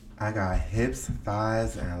I got hips,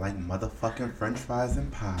 thighs, and I like motherfucking french fries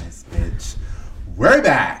and pies, bitch. We're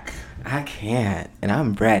back. I can't, and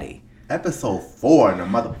I'm ready. Episode 4 in the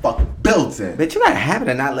motherfucking building. Bitch, you got a habit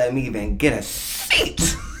of not letting me even get a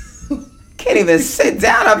seat. Can't even sit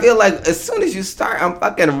down. I feel like as soon as you start, I'm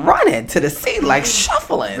fucking running to the seat, like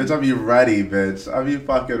shuffling. Bitch, I'll be ready, bitch. I'll be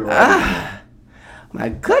fucking ready. My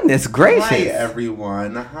goodness gracious. Hi,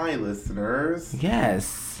 everyone. Hi, listeners.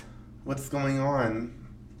 Yes. What's going on?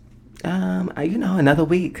 Another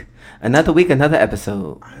week, another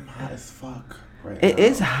episode. I'm hot as fuck right It now.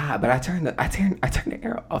 is hot, but I turned the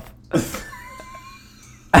air off.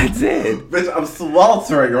 I did. Bitch, I'm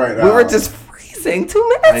sweltering right now. We were just freezing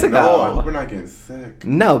 2 minutes ago. I hope we're not getting sick.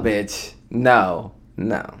 No, bitch. No,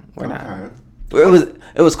 we're Okay. not.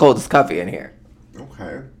 It was cold as coffee in here.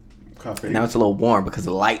 Okay. Coffee. Now it's a little warm because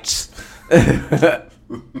of the lights.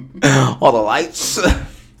 All the lights.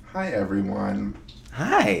 Hi, everyone.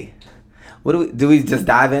 Hi. What do we just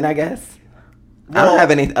dive in, I guess? I don't have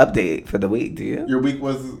any update for the week, do you? Your week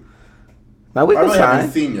was... My week was I fine.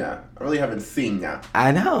 really haven't seen ya.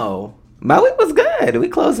 I know. My week was good. We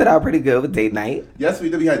closed it out pretty good with date night. Yes, we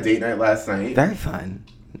did. We had date night last night. Very fun.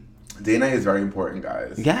 Date night is very important,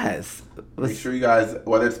 guys. Yes. Make sure you guys,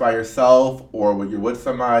 whether it's by yourself or when you're with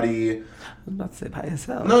somebody. I was about to say by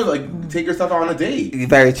yourself. No, like, take yourself out on a date.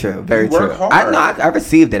 Very true. Very true. Work hard. I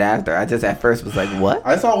received it after. I just at first was like, what?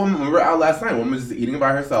 I saw a woman, when we were out last night, a woman was just eating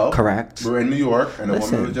by herself. Correct. We were in New York, and a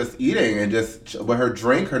woman was just eating and just with her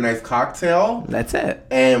drink, her nice cocktail. That's it.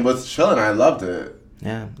 And was chilling. I loved it.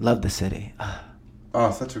 Yeah. Love the city. Oh,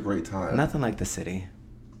 such a great time. Nothing like the city.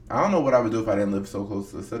 I don't know what I would do if I didn't live so close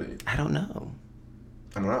to the city. I don't know.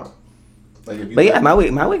 I don't know. Like if you But yeah, my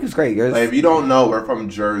week is great. Yours? Like if you don't know, we're from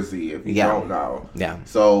Jersey. If you don't know. Yeah.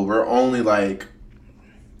 So we're only like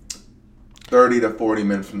 30 to 40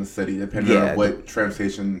 minutes from the city, depending on what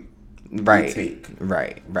transportation you take.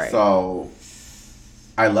 Right. So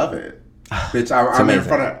I love it. Bitch, I'm in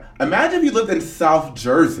front of... Imagine if you lived in South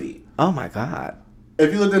Jersey. Oh my God.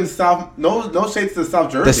 If you lived in South... No shades to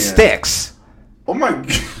South Jersey. The sticks. Oh my God.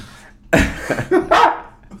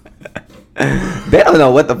 They don't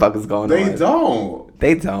know what the fuck is going on.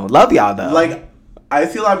 They don't. Love y'all though. Like, I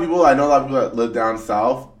see a lot of people. I know a lot of people that live down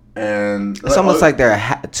south, and it's almost like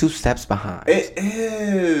they're 2 steps behind. It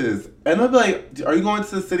is, and they'll be like, "Are you going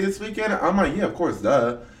to the city this weekend?" I'm like, "Yeah, of course,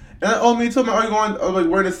 duh." And like, me too. Are you going? Oh, like,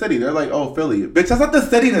 we're in the city. They're like, "Oh, Philly, bitch. That's not the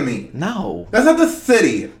city to me. No, that's not the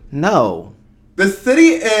city. No, the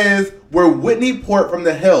city is where Whitney Port from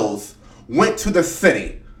the Hills went to the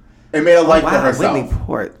city." And made a life for herself. Whitney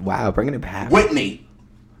Port. Wow, bringing it back. Whitney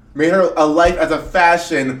made her a life as a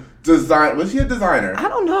fashion designer. Was she a designer? I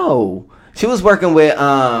don't know. She was working with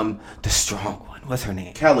the strong one. What's her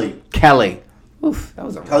name? Kelly. Oof, that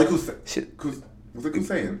was a Kelly Kusain. Was it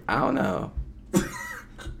Kusain? I don't know.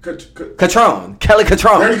 Catrone. Kelly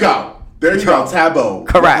Catrone. There you go. Taboo.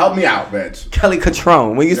 Correct. Help me out, bitch. Kelly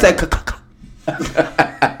Catrone. When you said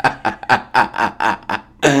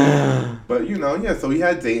But so we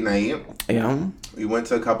had date night. Yeah. We went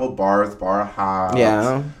to a couple bars, bar hops.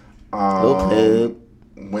 Yeah. Little club.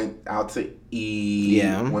 Went out to eat.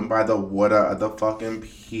 Yeah. Went by the water at the fucking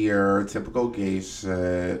pier. Typical gay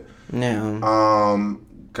shit. Yeah.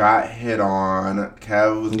 Got hit on.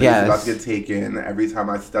 Kev was basically about to get taken every time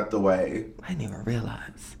I stepped away. I didn't even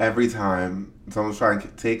realize. Every time someone was trying to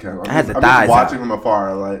take him. I had the thighs watching out. from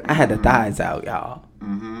afar. Like I had the thighs out, y'all.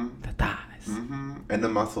 Mm-hmm. The thighs. Mm-hmm. And the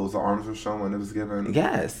muscles, the arms were showing. It was given.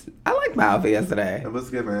 Yes. I liked my outfit yesterday. It was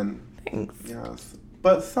given. Thanks. Yes.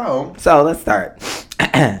 But so let's start.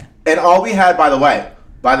 And all we had, by the way,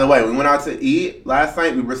 we went out to eat last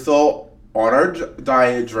night. We were still on our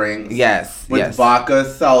diet drinks. Yes. With vodka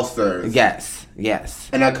seltzers. Yes.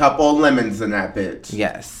 And a couple of lemons in that bitch.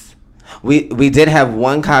 Yes. We did have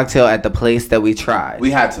one cocktail at the place that we tried.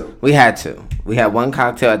 We had to. We had one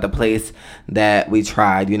cocktail at the place that we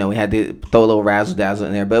tried. We had to throw a little razzle dazzle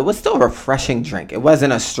in there, but it was still a refreshing drink. It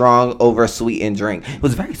wasn't a strong, over sweetened drink. It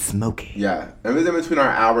was very smoky. Yeah, and within between our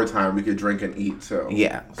hour time, we could drink and eat too.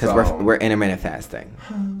 Yeah, because we're intermittent fasting.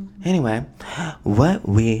 Anyway, what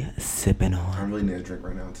we sipping on? I really need a drink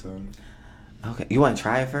right now too. Okay, you want to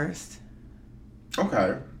try it first?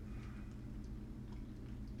 Okay.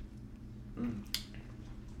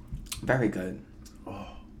 Very good. Oh.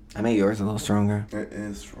 I made yours a little stronger. It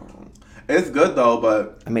is strong. It's good though,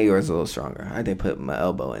 but I made yours a little stronger. I did put my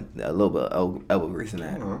elbow in a little bit of elbow grease in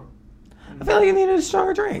that. Uh-huh. I feel like you needed a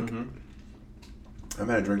stronger drink. Mm-hmm. I've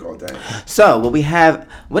had a drink all day. So what we have?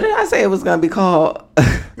 What did I say it was gonna be called?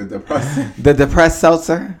 The depressed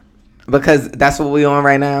seltzer, because that's what we on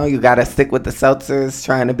right now. You gotta stick with the seltzers,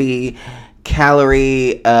 trying to be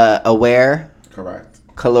calorie aware. Correct.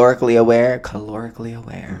 Calorically aware.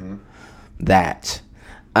 Mm-hmm. That.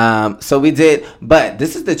 So we did, but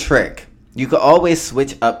this is the trick. You could always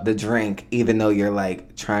switch up the drink, even though you're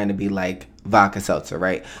like trying to be like vodka seltzer,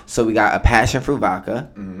 right? So we got a passion fruit vodka.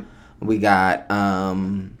 Mm-hmm. We got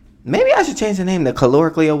maybe I should change the name to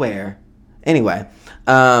calorically aware. Anyway,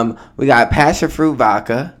 we got passion fruit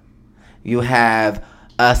vodka. You have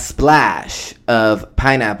a splash of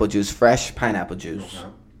pineapple juice, fresh pineapple juice. Okay.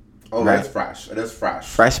 Oh, right? That's fresh. It is fresh.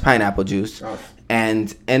 Fresh pineapple juice,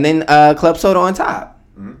 and then club soda on top.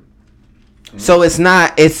 Mm-hmm. Mm-hmm. So it's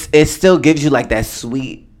not. It still gives you like that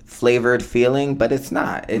sweet flavored feeling, but it's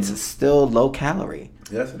not. It's still low calorie.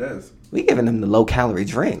 Yes, it is. We giving them the low calorie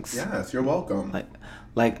drinks. Yes, you're welcome.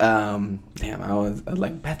 Damn, I was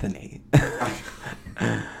like Bethany.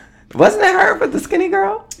 Wasn't it her with the skinny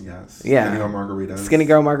girl? Yes. Yeah. Skinny girl margaritas. Skinny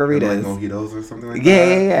girl margaritas. Like mojitos or something like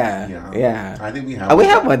that. Yeah. I think we have. We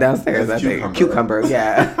have one downstairs. I think cucumber.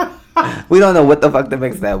 Yeah. We don't know what the fuck to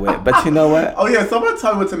mix that with, but you know what? Oh yeah, someone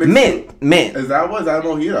tell me what to mix. Mint. Is that a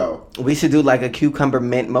mojito? We should do like a cucumber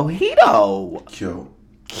mint mojito.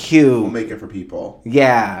 Cute. We'll make it for people.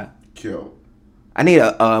 Yeah. Cute. I need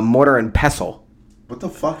a mortar and pestle. What the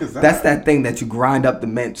fuck is that? That's that thing that you grind up the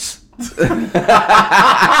mints. From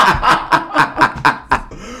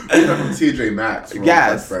TJ Maxx.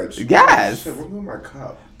 Yes. Yes. Shit, where's my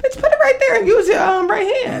cup? Bitch, put it right there and use your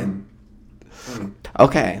right hand.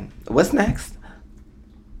 Okay. What's next?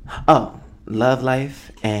 Oh, love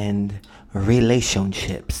life and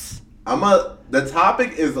relationships. The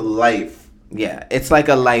topic is life. Yeah, it's like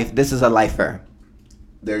a life. This is a lifer.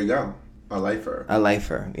 There you go. A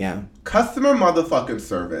lifer, yeah. Customer motherfucking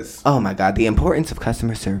service. Oh my God, the importance of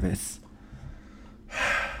customer service.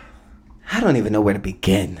 I don't even know where to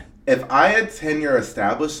begin. If I attend your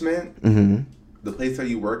establishment, the place that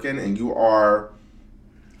you work in, and you are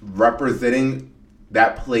representing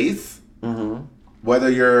that place, whether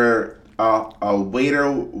you're a waiter,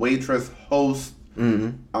 waitress, host,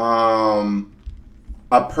 a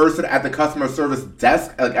person at the customer service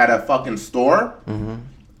desk, like at a fucking store,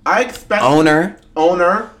 I expect owner.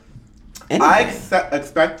 Anything. I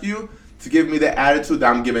expect you to give me the attitude that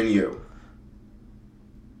I'm giving you.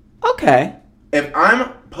 Okay. If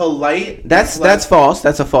I'm polite, that's false.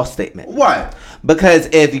 That's a false statement. What? Because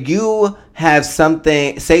if you have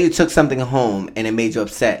something, say you took something home and it made you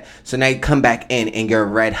upset, so now you come back in and you're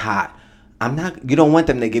red hot. You don't want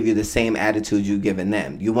them to give you the same attitude you've given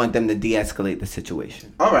them. You want them to de-escalate the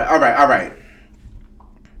situation. All right.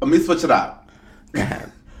 Let me switch it up.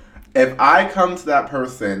 If I come to that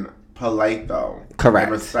person polite though, correct,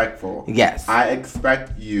 and respectful, yes, I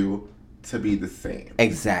expect you to be the same.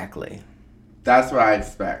 Exactly. That's what I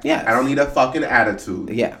expect. Yes. I don't need a fucking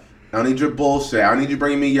attitude. Yeah. I don't need your bullshit. I don't need you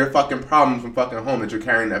bringing me your fucking problems from fucking home that you're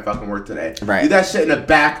carrying that fucking work today. Right. Do that shit in the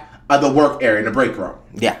back of the work area, in the break room.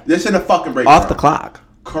 Yeah. This shit in the fucking break room. Off the clock.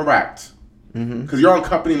 Correct. Because you're on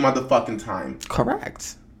company motherfucking time.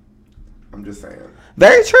 Correct. I'm just saying.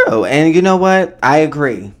 Very true. And you know what? I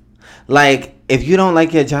agree. Like, if you don't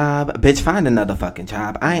like your job, bitch, find another fucking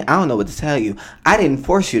job. I don't know what to tell you. I didn't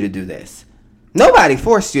force you to do this. Nobody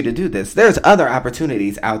forced you to do this. There's other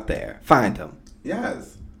opportunities out there. Find them.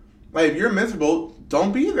 Yes. Like, if you're miserable,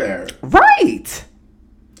 don't be there. Right.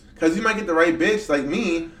 Because you might get the right bitch like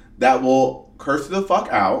me that will curse you the fuck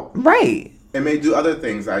out. Right. And may do other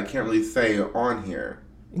things I can't really say on here.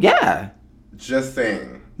 Yeah. Just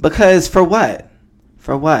saying. Because for what?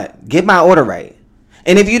 For what? Get my order right.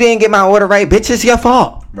 And if you didn't get my order right, bitch, it's your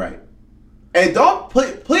fault. Right. And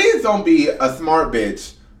please don't be a smart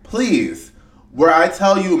bitch. Please. Where I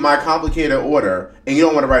tell you my complicated order and you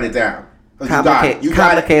don't want to write it down. You got it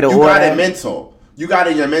mental. You got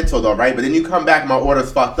it in your mental though, right? But then you come back, my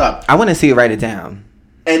order's fucked up. I want to see you write it down.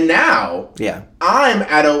 And now, yeah,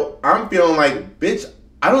 I'm feeling like, bitch,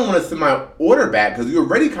 I don't want to send my order back because you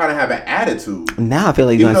already kind of have an attitude. Now I feel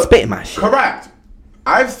like you're going to spit in my shit. Correct.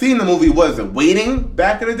 I've seen the movie, what is it, Waiting,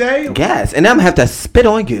 back in the day? Yes, and I'm going to have to spit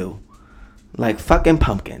on you like fucking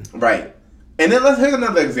pumpkin. Right. And then here's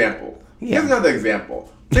another example. Yeah. Here's another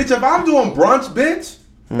example. Bitch, if I'm doing brunch, bitch,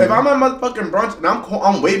 if I'm at motherfucking brunch and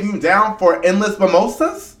I'm waving you down for endless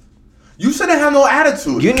mimosas, you shouldn't have no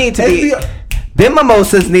attitude. You need to be... Them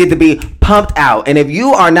mimosas need to be pumped out. And if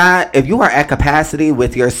you are at capacity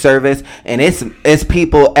with your service and it's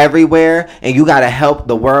people everywhere and you gotta help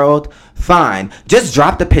the world, fine. Just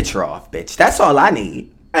drop the picture off, bitch. That's all I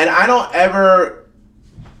need. And I'm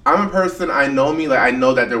a person, I know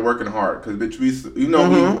that they're working hard. Cause bitch, we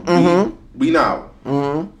know.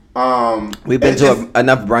 We've been to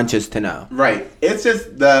enough brunches to know. Right. It's just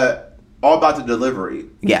all about the delivery.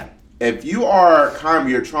 Yeah. if you are kind of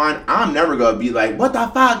you're trying, I'm never gonna be like, what the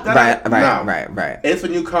fuck? Right. It's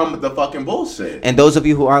when you come with the fucking bullshit. And those of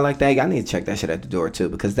you who are like that, y'all need to check that shit at the door too,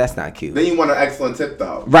 because that's not cute. Then you want an excellent tip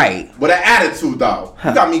though, right? With an attitude though,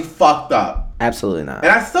 you got me fucked up. Absolutely not.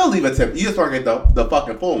 And I still leave a tip. You just want to get the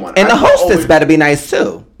fucking full one. And the hostess better be nice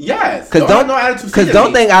too. Yes, because don't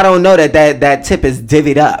think I don't know that tip is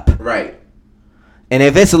divvied up. Right. And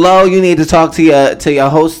if it's low, you need to talk to your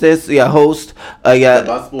hostess, your host,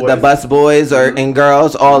 the bus boys and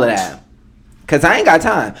girls, all of that. Cause I ain't got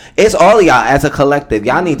time. It's all of y'all as a collective.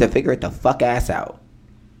 Y'all need to figure it the fuck ass out.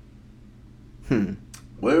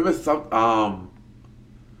 What if it's some oh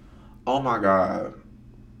my god.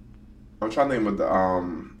 I'm trying to think of the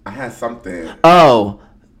I had something. Oh,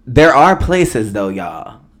 there are places though,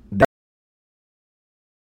 y'all.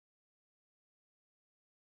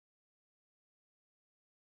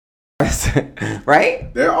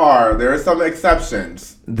 Right? There are some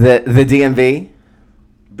exceptions. The DMV?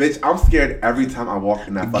 Bitch, I'm scared every time I walk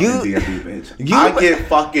in that fucking DMV, bitch. I get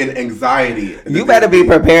fucking anxiety. You better be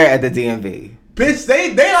prepared at the DMV. Bitch,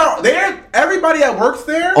 they're everybody that works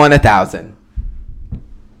there on 1,000.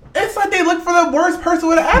 It's like they look for the worst person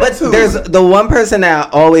with an attitude. But there's the one person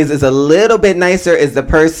that always is a little bit nicer is the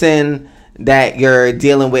person that you're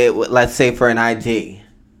dealing with, let's say for an ID.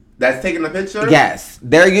 That's taking the picture? Yes.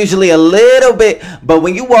 They're usually a little bit, but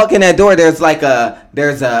when you walk in that door, there's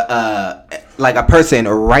a person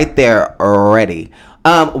right there already.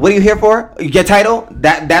 What are you here for? Your title?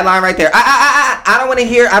 That line right there. I don't want to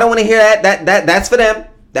hear that. That's for them.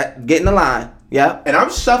 Get in the line. Yep. And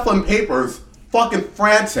I'm shuffling papers, fucking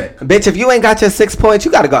frantic. Bitch, if you ain't got your 6 points,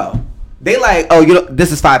 you gotta go. They like,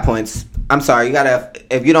 this is 5 points. I'm sorry,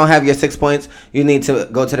 if you don't have your 6 points, you need to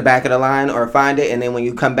go to the back of the line or find it, and then when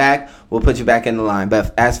you come back, we'll put you back in the line.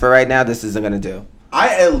 But as for right now, this isn't gonna do.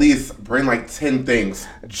 I at least bring like 10 things.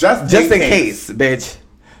 Just in case, bitch.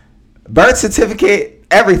 Birth certificate,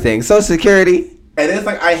 everything. Social Security. And it's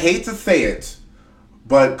like, I hate to say it,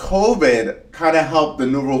 but COVID kind of helped the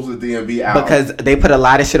new rules of the DMV out. Because they put a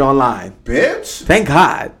lot of shit online. Bitch. Thank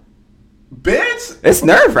God. Bitch. It's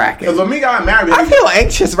nerve-wracking. Because when we got married, I feel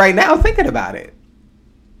anxious right now thinking about it.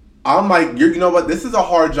 I'm like, you know what? This is a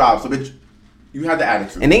hard job. So, bitch, you have the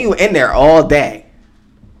attitude. And then you in there all day.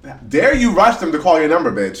 Dare you rush them to call your number,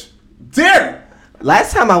 bitch. Dare.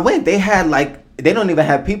 Last time I went, they had they don't even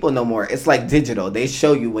have people no more. It's like digital. They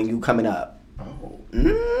show you when you coming up. Oh.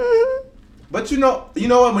 Mm-hmm. But you know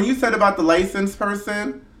what? When you said about the licensed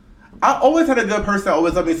person, I always had a good person that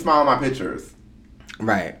always let me smile on my pictures.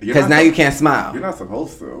 Right. Because now you can't smile. You're not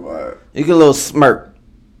supposed to, but... You get a little smirk.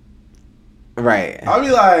 Right. I'll be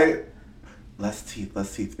like, less teeth,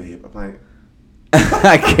 babe. I'm like...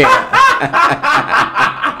 I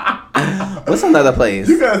can't. What's another place?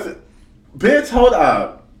 You guys... Bitch, hold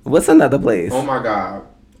up. What's another place? Oh, my God.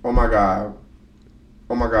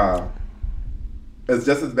 It's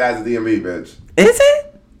just as bad as DMV, bitch. Is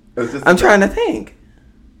it? It's just I'm trying to think.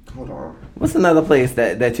 Hold on. What's another place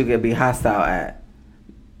that you could be hostile at?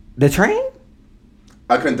 The train?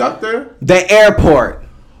 A conductor? The airport.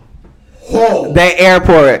 Whoa. The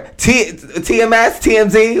airport. TMS,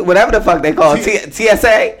 TMZ, whatever the fuck they call it.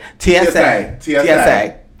 TSA. Yep.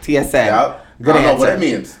 Good I don't know what it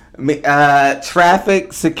means.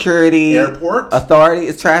 Traffic security. Airport? Authority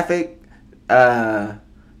is traffic. No.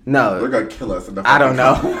 They're gonna kill us. I don't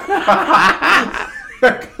know.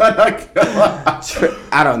 They're gonna kill us.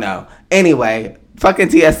 I don't know. Anyway,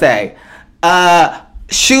 fucking TSA.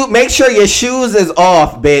 Make sure your shoes is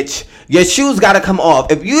off, bitch. Your shoes gotta come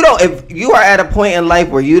off. If you are at a point in life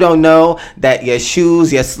where you don't know that your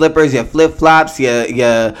shoes, your slippers, your flip flops,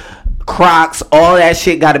 your Crocs, all that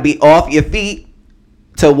shit gotta be off your feet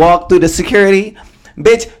to walk through the security,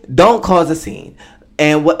 bitch, don't cause a scene.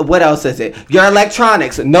 And what else is it? Your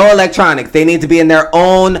electronics. No electronics. They need to be in their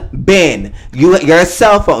own bin. Your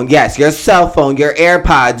cell phone. Yes, your cell phone, your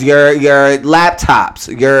AirPods, your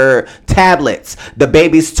laptops, your tablets, the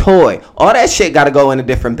baby's toy. All that shit got to go in a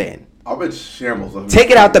different bin. I've been shambles. Take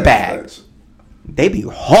it out the bag. They be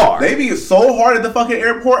hard. They be so hard at the fucking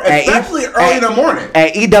airport, especially early in the morning.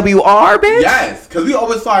 At EWR, bitch? Yes, because we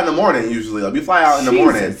always fly in the morning usually. Like, we fly out in the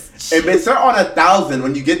morning. And bitch, they're on 1,000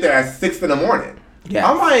 when you get there at 6 in the morning. Yes.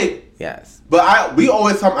 I'm like, yes. But I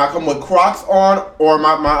come with Crocs on or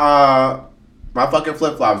my fucking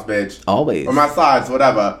flip flops, bitch. Always. Or my slides,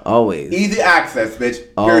 whatever. Always. Easy access, bitch.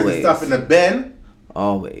 Always. Here's the stuff in the bin.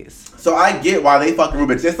 Always. So I get why they fucking rude,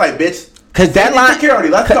 bitch. It's like, bitch. Cause that line security,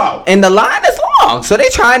 let's go. And the line is long, so they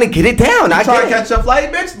trying to get it down. I trying to catch a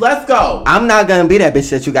flight, bitch. Let's go. I'm not gonna be that bitch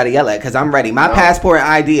that you gotta yell at because I'm ready. My passport and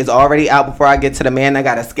ID is already out before I get to the man. I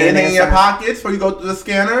gotta scan it in your pockets before you go through the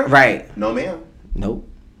scanner. Right? No, ma'am. Nope.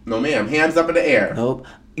 No, ma'am. Hands up in the air. Nope.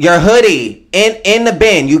 Your hoodie in the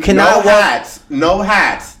bin. You cannot. No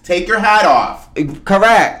hats. Take your hat off.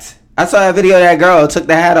 Correct. I saw a video of that girl took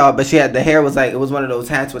the hat off, but she had the hair was like it was one of those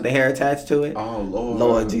hats with the hair attached to it. Oh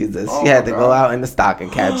Lord Jesus! She had to go out in the stocking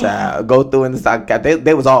cap, child. Go through in the stocking cap.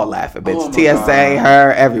 They was all laughing, bitch. TSA,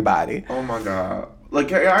 her, everybody. Oh my God!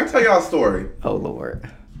 Look, I can tell y'all a story. Oh Lord!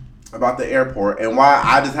 About the airport and why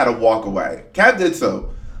I just had to walk away. Kat did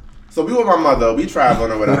so. So we with my mother. We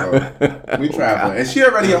traveling or whatever. We traveling, and she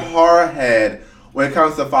already a hard head when it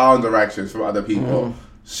comes to following directions from other people.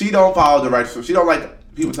 She don't follow directions. She don't like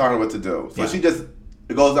people telling her what to do. So she just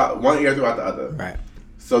it goes out one ear throughout the other. Right.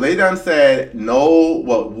 So they done said no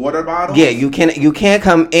water bottles? Yeah, you can't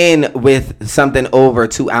come in with something over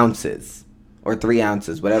 2 ounces or 3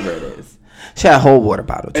 ounces, whatever it is. She had a whole water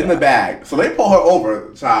bottle, child. In the bag. So they pull her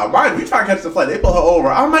over, child. Mind you, we trying to catch the flight. They pull her over.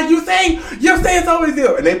 I'm like, you saying it's always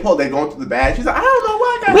you. And they go through the bag. She's like, I don't know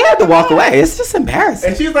why I got We had to walk away. It's just embarrassing.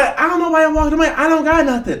 And she's like, I don't know why I'm walking away. I don't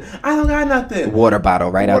got nothing. Water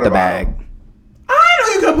bottle right out the bag. I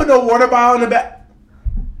know you could put no water bottle in the bag.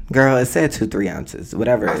 Girl, it said 2-3 ounces,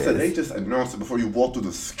 whatever it is. I said they just announced it before you walk through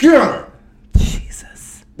the scanner.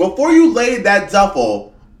 Jesus. Before you laid that duffel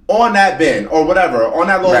on that bin or whatever, on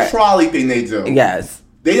that little trolley thing they do. Yes.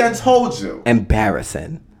 They done told you.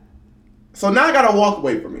 Embarrassing. So now I gotta walk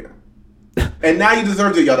away from you. And now you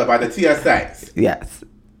deserve to get yelled at by the TSAs. Yes.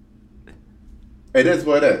 It is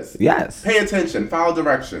what it is. Yes. Pay attention. Follow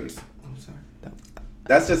directions. I'm sorry.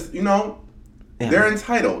 That's just, they're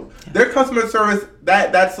entitled. Yeah. Their customer service,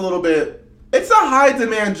 that's a little bit... It's a high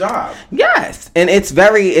demand job. Yes, and it's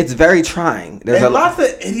very trying. There's lots of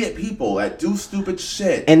idiot people that do stupid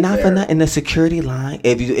shit. And not for nothing, the security line.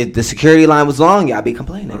 If the security line was long, y'all be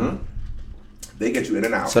complaining. Mm-hmm. They get you in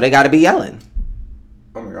and out. So they got to be yelling.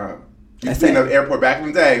 Oh my God! You see in the airport back in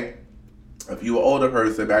the day. If you were an older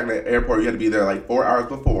person back in the airport, you had to be there like 4 hours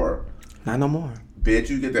before. Not no more. Bitch,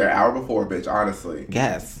 you get there an hour before, bitch. Honestly.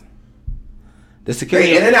 Yes. The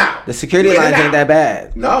security in and out. The security lines ain't that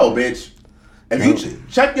bad. No, bitch. If you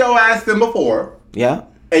check your ass in before, yeah,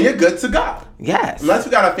 and you're good to go. Yes. Unless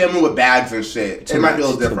you got a family with bags and shit, it might be a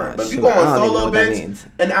little different. But if you go on solo, bitch,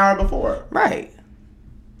 an hour before. Right.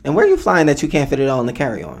 And where are you flying that you can't fit it all in the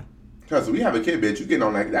carry-on? Because we have a kid, bitch. You getting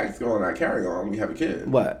on that's going on that carry-on. We have a kid.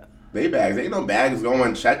 What? They bags. Ain't no bags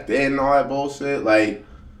going checked in and all that bullshit. Like.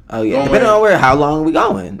 Oh yeah. Depending on how long we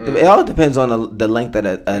going. It all depends on the length of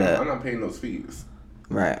the. I'm not paying those fees.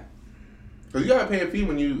 Right. Cause you gotta pay a fee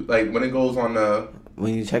when when it goes on the.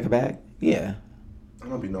 When you check a bag, yeah. I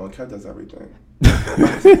don't be knowing. Kat does everything.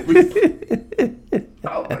 I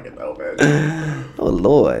don't fucking know, man. Oh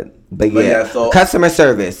Lord, but yeah. So customer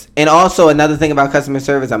service, and also another thing about customer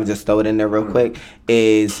service, I'm just throw it in there real quick,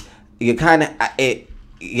 is you kind of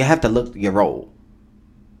you have to look your role.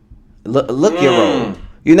 Look your role.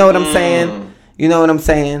 You know what I'm saying? You know what I'm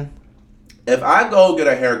saying? If I go get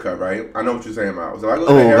a haircut, right? I know what you're saying, Miles. If I go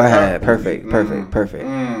get a haircut, go ahead. Perfect.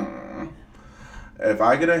 If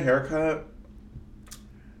I get a haircut,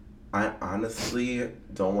 I honestly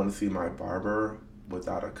don't want to see my barber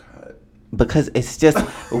without a cut. Because it's just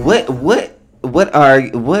what are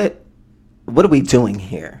we doing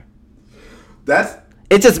here?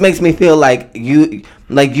 It just makes me feel like you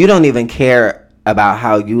don't even care about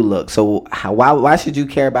how you look. So why should you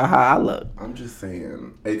care about how I look? I'm just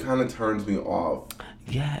saying, it kind of turns me off.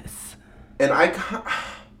 Yes. And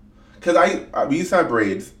because we used to have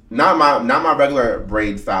braids, not my regular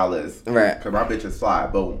braid stylist, right? Because my bitch is fly.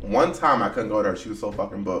 But one time I couldn't go to her; she was so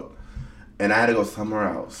fucking booked, and I had to go somewhere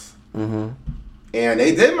else. Mm-hmm. And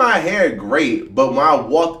they did my hair great, but when I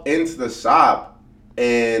walked into the shop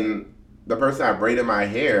and the person that braided my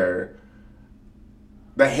hair,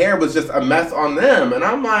 the hair was just a mess on them, and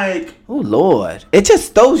I'm like, oh Lord, it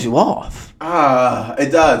just throws you off.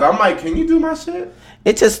 It does. I'm like, can you do my shit?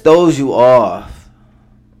 It just throws you off.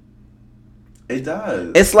 It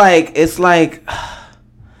does. It's like I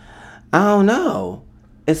don't know.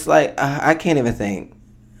 It's like I can't even think.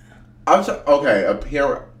 Okay, up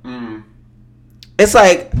here. It's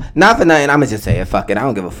like, not for nothing, I'm gonna just say it. Fuck it, I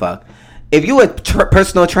don't give a fuck. If you a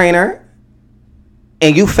personal trainer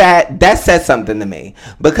and you fat, that says something to me.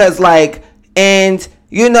 Because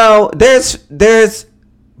there's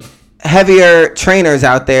heavier trainers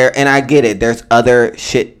out there, and I get it. There's other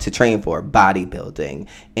shit to train for, bodybuilding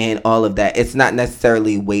and all of that. It's not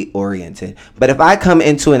necessarily weight oriented. But if I come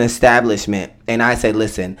into an establishment and I say,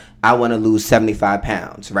 listen, I want to lose 75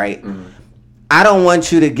 pounds, right? Mm-hmm. I don't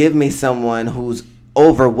want you to give me someone who's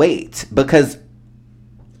overweight because,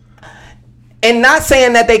 and not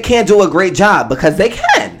saying that they can't do a great job because they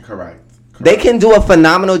can. Correct. They can do a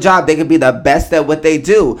phenomenal job. They can be the best at what they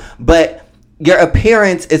do. But your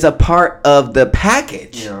appearance is a part of the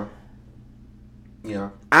package. Yeah.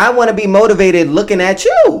 Yeah. I want to be motivated looking at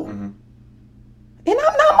you. Mm-hmm. And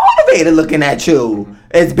I'm not motivated looking at you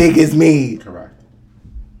as big as me. Correct.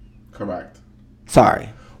 Sorry.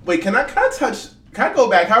 Wait, can I go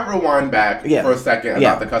back? Can I rewind back for a second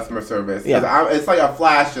about the customer service? Yeah. It's like a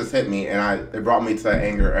flash just hit me, and it brought me to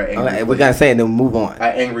anger. Okay, we're gonna say it and then move on. An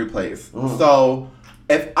angry place. So,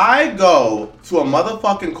 if I go to a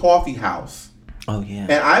motherfucking coffee house,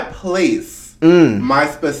 and I place my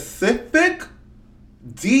specific,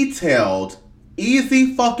 detailed,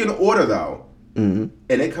 easy fucking order though, and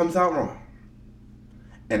it comes out wrong,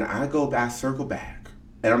 and I go back, circle back.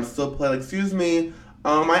 And I'm still playing, like, excuse me,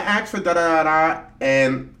 I asked for da-da-da-da,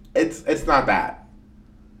 and it's not that.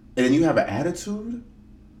 And then you have an attitude,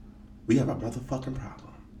 we have a motherfucking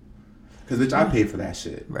problem. Because, bitch, I paid for that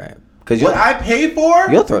shit. Right. Because what I paid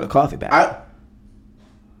for... You'll throw the coffee back.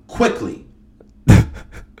 Quickly. We'll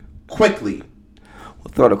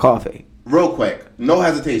throw the coffee. Real quick. No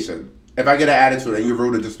hesitation. If I get an attitude and you're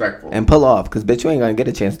rude and disrespectful. And pull off, because, bitch, you ain't going to get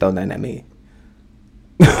a chance to throw nothing at me.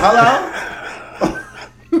 Hello?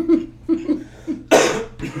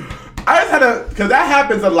 I just had to, because that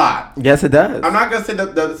happens a lot. Yes, it does. I'm not going to say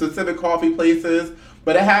the specific coffee places,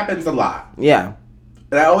 but it happens a lot. Yeah.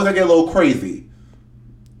 And I get a little crazy.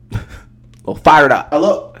 A little fired up. A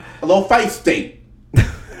little feisty.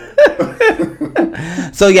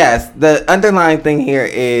 So, yes, the underlying thing here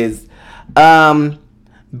is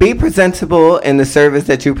be presentable in the service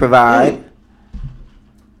that you provide.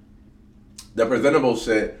 The presentable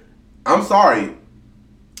shit. I'm sorry.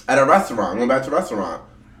 At a restaurant, going back to a restaurant.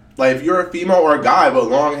 Like, if you're a female or a guy with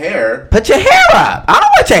long hair... Put your hair up. I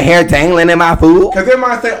don't want your hair dangling in my food. Because they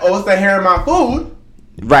might say, oh, it's the hair in my food.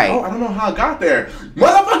 Right. Oh, I don't know how it got there.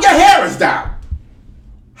 Motherfucker, your hair is down.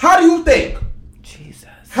 How do you think? Jesus.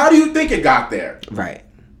 How do you think it got there? Right.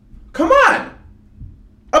 Come on.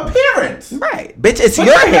 Appearance. Right. Bitch, it's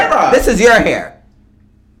your hair. This is your hair.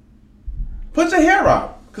 Put your hair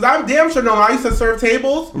up. Because I'm damn sure when I used to serve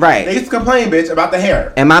tables, right? They used to complain, bitch, about the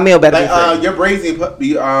hair. And my meal better be free. Your braids need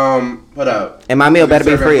put up. And my meal better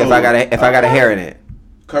be free if I got a hair in it.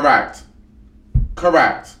 Correct. All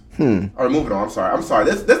right, moving on. I'm sorry.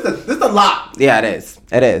 This is a lot. Yeah, it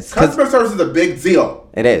is. Customer service is a big deal.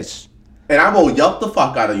 It is. And I will Yelp the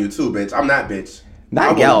fuck out of you too, bitch. I'm that bitch.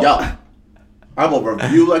 Not Yelp. I will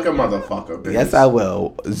review like a motherfucker, bitch. Yes, I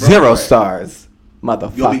will. 0 stars.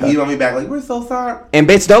 Motherfucker. You'll be emailing me back like, we're so sorry. And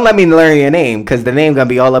bitch, don't let me learn your name, because the name gonna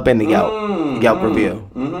be all up in the Yelp review.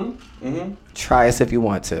 Try us if you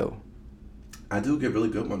want to. I do get really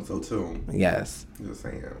good ones though too. Yes. I'm just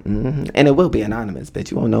saying. And it will be anonymous,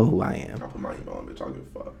 bitch. You won't know who I am. I'll put my email on, bitch. I don't give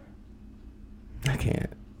a fuck. I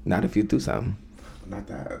can't. Not if you do something. Not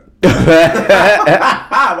that.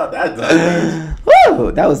 How about that, bitch?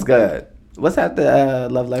 Woo! That was good. What's that? The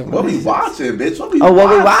Love Life? What we watching, bitch? What we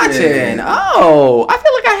watching? Oh, I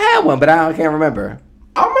feel like I had one, but I can't remember.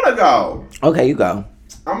 I'm gonna go. Okay, you go.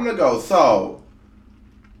 I'm gonna go. So,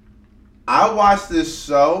 I watched this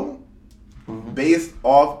show based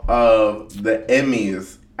off of the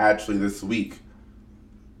Emmys actually this week.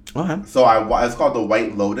 Okay. So it's called The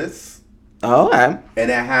White Lotus. Oh, okay. And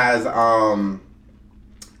it has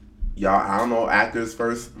y'all, I don't know actor's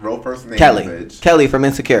real first name. Kelly. Bitch. Kelly from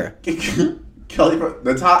Insecure. Kelly from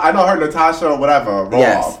I know her, Natasha or whatever.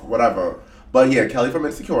 Roloff, whatever. But yeah, Kelly from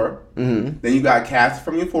Insecure. Mm-hmm. Then you got Cass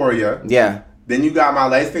from Euphoria. Yeah. Then you got my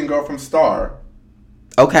light-skinned girl from Star.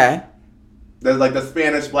 Okay. There's like the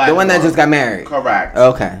Spanish black. The one that just got married. Correct.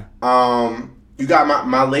 Okay. You got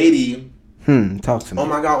my lady. Talk to me. Oh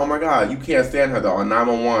my god. You can't stand her though on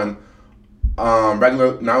 911.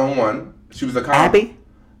 Regular 911. She was a cop. Abby?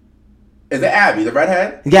 Is it Abby, the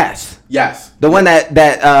redhead? Yes. Yes. The one that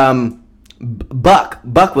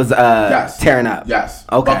Buck was tearing up. Yes.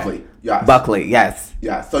 Okay. Buckley. Yes. Buckley. Yes.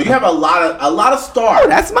 Yes. So you have a lot of stars. Oh,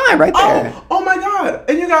 that's mine right there. Oh my god.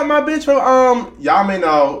 And you got my bitch from y'all may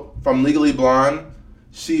know from Legally Blonde.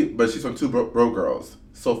 She's from Two Broke Girls.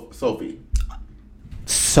 Sophie.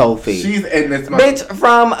 She's in this bitch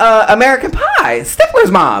from American Pie. Stifler's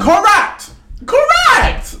mom. Correct.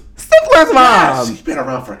 Stifler's mom. Yes, she's been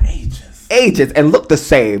around for ages and look the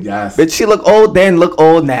same. Yes. But she look old then, look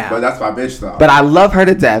old now. But that's my bitch though. But I love her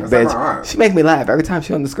to death, that's bitch. She make me laugh every time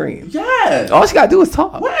she's on the screen. Yes. All she gotta do is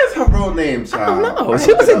talk. What is her real name, child? I don't know.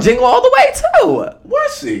 She was in Jingle All the Way too.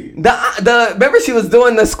 Was she? Remember she was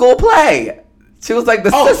doing the school play. She was like the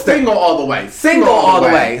sister. Single all the way. Single all the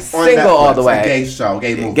way. Single all the way. Gay show.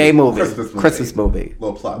 Gay movie. Gay movie. Christmas movie.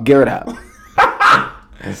 Little plug. Gear it up.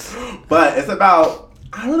 But it's about,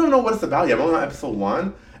 I don't know what it's about yet. I'm only on episode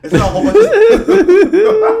 1. It's not a whole bunch of...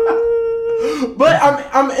 But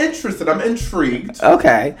I'm interested. I'm intrigued.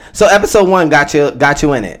 Okay. So episode 1 got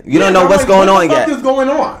you in it. You don't know what's going on yet. What is going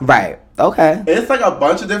on? Right. Okay. It's like a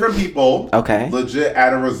bunch of different people. Okay. Legit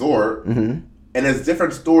at a resort. Mm-hmm. And there's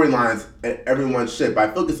different storylines and everyone's shit, but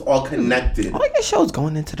I feel like it's all connected. All your shows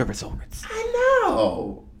going into the resorts. I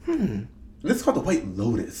know. This is called The White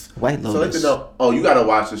Lotus. White Lotus. So you gotta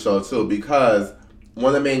watch the show too, because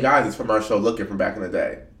one of the main guys is from our show Looking from back in the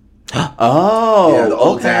day. Oh. Yeah, the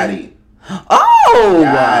old daddy. Oh.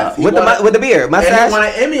 Yes. With the beard, mustache? And he won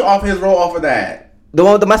an Emmy off his role off of that. The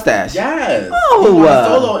one with the mustache? Yes. Oh. He won a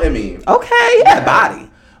solo Emmy. Okay, yeah.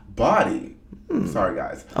 Body. Sorry,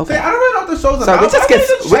 guys. Okay. See, I don't really know what the show's about.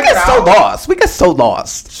 We get so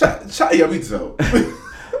lost. Yeah, we do.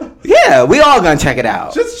 Yeah, we all gonna check it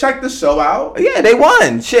out. Just check the show out. Yeah, they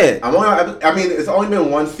won. Shit. It's only been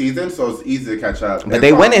 1 season, so it's easy to catch up. But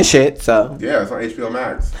they winning shit, so. Yeah, it's on HBO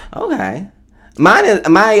Max. Okay. Mine is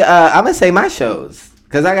I'm gonna say my shows.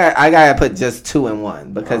 Cause I gotta put just 2 in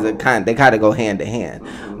 1 because they kind of go hand to hand.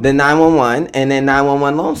 The 911 and then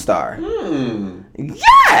 911 Lone Star.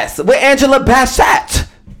 Yes, with Angela Bassett,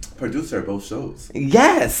 producer of both shows.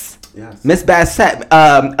 Yes. Miss Bassett,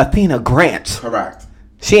 Athena Grant. Correct.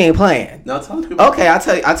 She ain't playing. No, tell me. Okay, I'll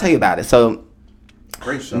tell you about it. So,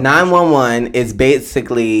 great show. 911 is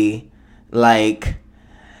basically like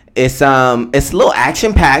it's a little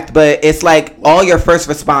action packed, but it's like all your first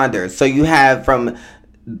responders. So you have from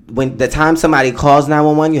when the time somebody calls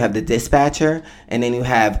 911, you have the dispatcher, and then you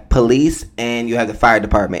have police, and you have the fire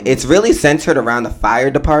department. It's really centered around the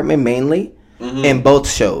fire department mainly in both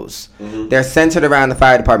shows. They're centered around the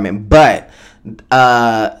fire department, but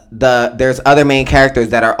there's other main characters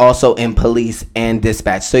that are also in police and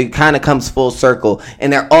dispatch. So it kind of comes full circle,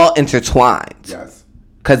 and they're all intertwined. Yes.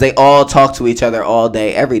 Because they all talk to each other all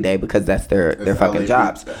day, every day, because that's their fucking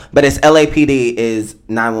jobs. But it's LAPD is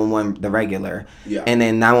 911, the regular. Yeah. And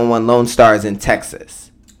then 911 Lone Star is in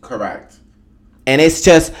Texas. Correct. And it's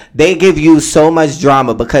just, they give you so much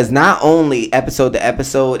drama because not only episode to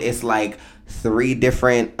episode, it's like 3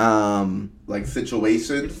 different... like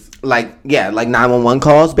situations? Like 911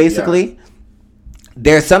 calls, basically. Yeah.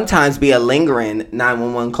 There sometimes be a lingering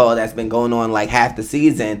 911 call that's been going on like half the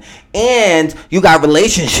season, and you got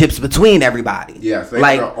relationships between everybody. Yeah, so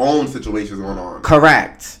they have their own situations going on.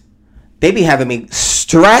 Correct. They be having me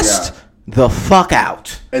stressed the fuck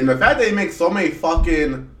out. And the fact they make so many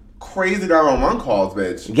fucking crazy 911 calls,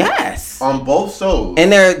 bitch. Yes. On both shows. And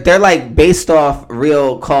they're like based off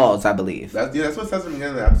real calls, I believe. That's what it says in the beginning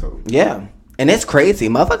of the episode. Yeah. And it's crazy.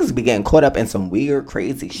 Motherfuckers be getting caught up in some weird,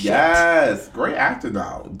 crazy shit. Yes. Great actor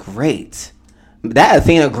now. Great. That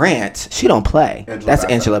Athena Grant, she don't play. That's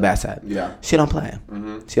Angela Bassett. Yeah. She don't play.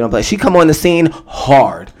 She don't play. She come on the scene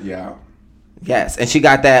hard. Yeah. Yes. And she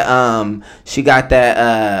got that, what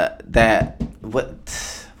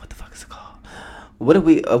the fuck is it called? What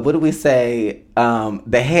do we say?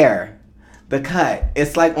 The hair. The cut.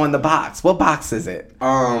 It's like on the box. What box is it?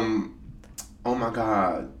 Oh my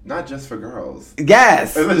God. Not Just for Girls.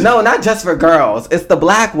 Yes. No, not Just for Girls. It's the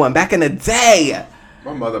black one back in the day.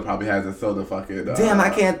 My mother probably has it so the fucking... Damn,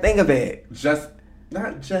 I can't think of it.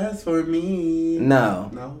 Not Just for Me.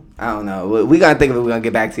 No. I don't know. We gotta think of it. We're gonna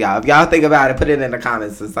get back to y'all. If y'all think about it, put it in the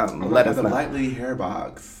comments or something. Let us know. The Black Lady hair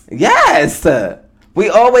box. Yes. We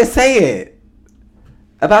always say it.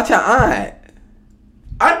 About your aunt.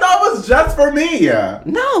 I thought it was Just for Me.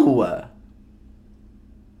 No.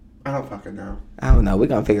 I don't fucking know. I don't know. We're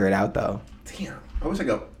gonna figure it out though. Damn. I wish I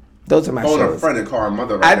could. Those are my shows. On a friend and call our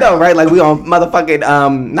mother right I know, now. Right? Like we on motherfucking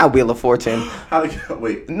not Wheel of Fortune. How to get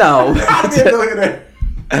wait. No. How to be a millionaire.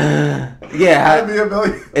 Yeah. How to be a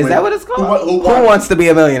millionaire. Is that what it's called? Who wants to be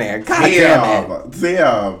a millionaire? God damn it.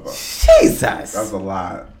 Damn. Jesus. That's a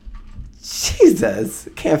lot. Jesus.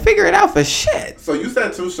 Can't figure it out for shit. So you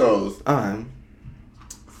said 2 shows.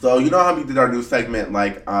 So you know how we did our new segment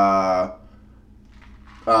like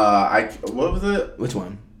what was it? Which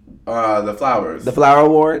one? The Flowers. The Flower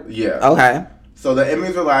Award? Yeah. Okay. So the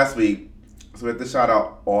Emmys were last week. So we have to shout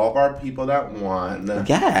out all of our people that won.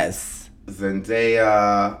 Yes.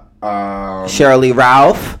 Zendaya, Shirley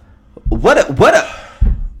Ralph. What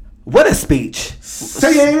a speech.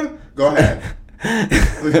 Singing. Go ahead.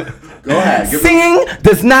 Go ahead. Singing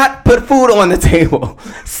does not put food on the table.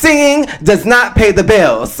 Singing does not pay the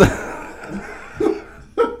bills.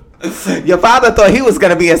 Your father thought he was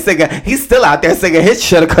gonna be a singer. He's still out there singing his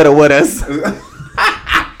shoulda, coulda, wouldas.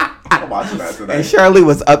 Oh watching that today. And Shirley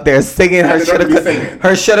was up there singing her shoulda,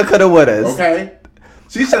 coulda, wouldas. Okay.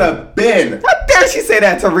 She should have been. How dare she say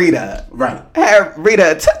that to Rita? Right.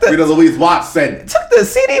 Rita Louise Watson took the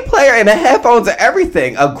CD player and the headphones and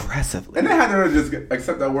everything aggressively. And they had her just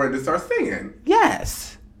accept that word and start singing.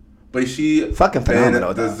 Yes. But she fucking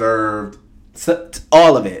phenomenal. Deserved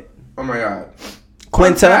all of it. Oh my God.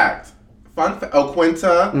 Quinta. Quinta.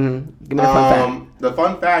 Mm-hmm. Give me the fun fact. The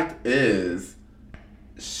fun fact is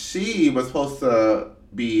she was supposed to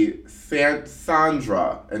be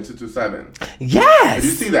Sandra in 227. Yes. Did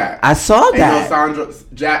you see that? I saw that. You know Sandra,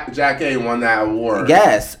 Jack A won that award.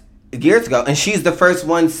 Yes. Years ago. And she's the first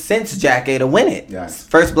one since Jack A to win it. Yes.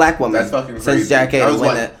 First black woman. That's fucking crazy. Since Jack A to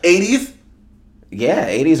win it. 80s? Yeah,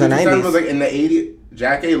 80s or 90s. Was like in the 80s.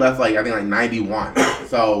 Jack A left I think 91.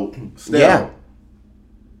 So still. Yeah.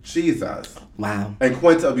 Jesus. Wow. And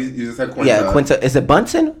Quinta, you just said Quinta. Yeah, Quinta. Is it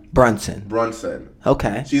Brunson? Brunson.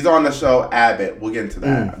 Okay. She's on the show Abbott. We'll get into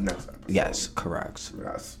that next episode. Yes, correct.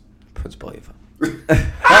 Yes. Principal Eva.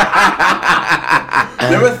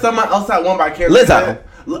 There was someone else that won, but I can't Lizzo.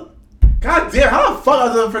 God damn, how the fuck I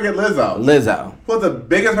was gonna forget Lizzo? Lizzo. Who's the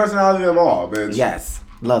biggest personality of them all, bitch? Yes.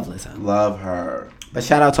 Love Lizzo. Love her. But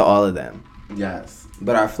shout out to all of them. Yes.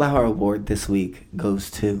 But our flower award this week goes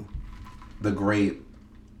to the great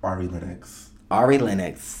Ari Lennox. Ari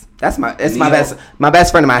Lennox. That's my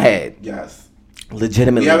best friend in my head. Yes.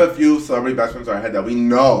 Legitimately. We have a few celebrity best friends in our head that we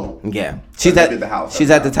know. Yeah. She's at the house. She's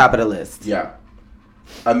at the top of the list. Yeah.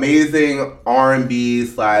 Amazing R&B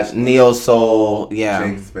 / neo soul. Yeah.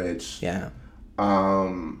 Jinx bitch. Yeah.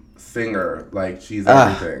 Singer. Like she's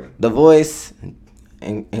everything. The voice.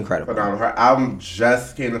 Incredible. Her album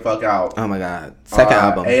just came the fuck out. Oh my God. Second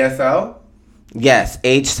album. ASL? Yes.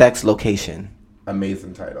 Age, Sex, Location.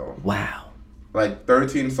 Amazing title. Wow. Like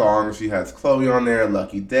 13 songs. She has Chloe on there,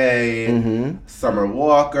 Lucky Day, Summer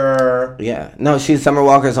Walker. Yeah. No, Summer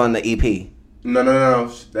Walker's on the EP. No.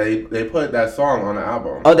 They put that song on the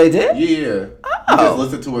album. Oh, they did? Yeah. Oh. You just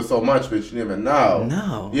listened to it so much, but you didn't even know.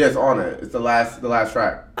 No. Yeah, it's on it. It's the last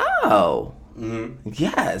track. Oh. Mm-hmm.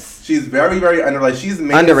 Yes. She's very, very underrated. She's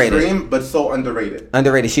mainstream, but so underrated.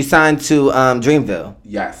 Underrated. She signed to Dreamville.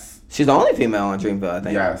 Yes. She's the only female on Dreamville, I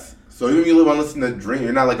think. Yes. So even if you want to listen to Dream,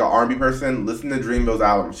 you're not like an R&B person, listen to Dreamville's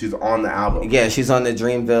album. She's on the album. Yeah, she's on the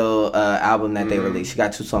Dreamville album that they released. She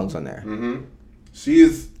got 2 songs on there. Mm-hmm.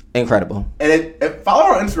 She's incredible. And follow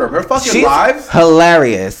her on Instagram. Her fucking lives.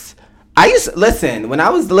 Hilarious. Listen, when I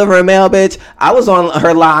was delivering mail, bitch, I was on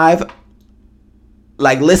her live,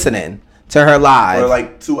 like listening to her live. For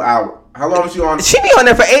like 2 hours. How long was she on? She be on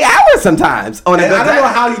there for 8 hours sometimes. I don't know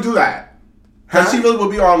how you do that. Because she really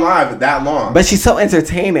would be on live that long. But she's so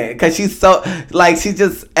entertaining. Because she's so, she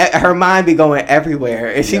just, her mind be going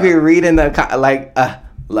everywhere. And she be reading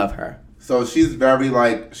love her. So she's very,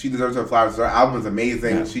 she deserves her flowers. Her album is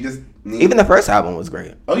amazing. Yeah. She just even the first album was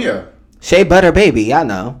great. Oh, yeah. Shea Butter Baby, y'all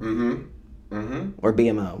know. Mm-hmm. Or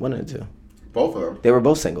BMO, one of the two. Both of them. They were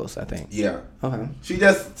both singles, I think. Yeah. Okay. She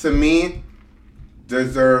just, to me,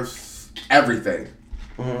 deserves everything.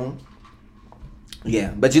 Mm-hmm.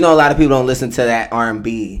 Yeah, but a lot of people don't listen to that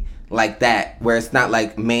R&B like that, where it's not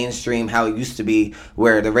like mainstream how it used to be,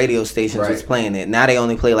 where the radio stations was playing it. Now they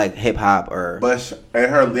only play like hip hop or. But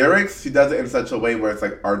and her lyrics, she does it in such a way where it's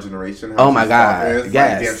like our generation. Oh my God!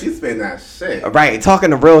 Yes, damn, she's spitting that shit. Right,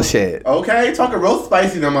 talking the real shit. Okay, talking real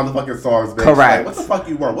spicy them motherfucking songs, bitch. Correct. What the fuck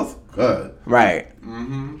you want? What's good? Right.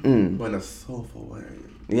 Mm-hmm. But in a soulful way.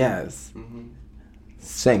 Yes. Mm-hmm.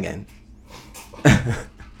 Singing.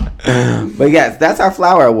 But yes, that's our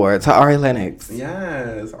flower award to Ari Lennox.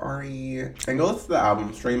 Yes, Ari. And go listen to the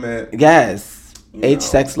album, stream it. Yes. Age,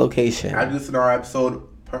 Sex, Location. I listened to our episode,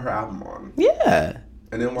 put her album on. Yeah.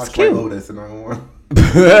 And then watch White Lotus and I won.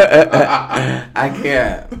 I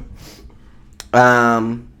can't.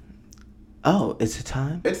 Oh, is it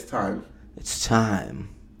time? It's time. It's time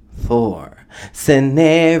for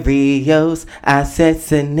scenarios. I said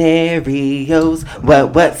scenarios.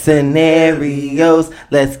 What scenarios?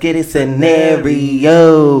 Let's get it, scenarios.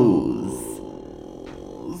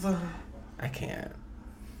 I can't.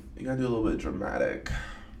 You gotta do a little bit dramatic.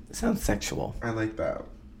 It sounds sexual. I like that.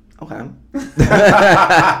 Okay.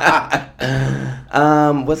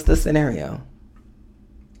 What's the scenario?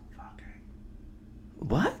 Okay.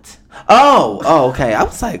 What? Oh, okay. I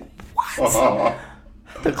was like, what?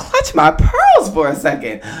 To clutch my pearls for a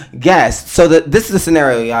second. Yes. So this is the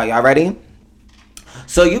scenario, y'all. Y'all ready?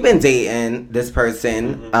 So you've been dating this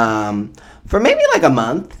person for maybe like a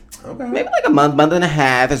month. Okay. Maybe like a month and a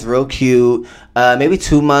half. It's real cute. Maybe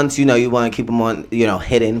 2 months. You want to keep them on,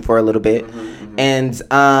 hidden for a little bit. And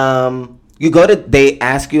they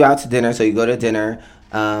ask you out to dinner. So you go to dinner.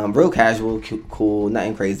 Real casual, cool,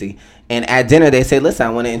 nothing crazy. And at dinner, they say, listen, I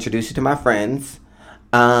want to introduce you to my friends.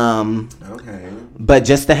 Okay. But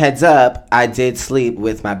just a heads up, I did sleep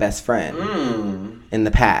with my best friend in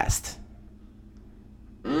the past.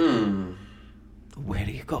 Where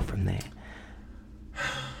do you go from there?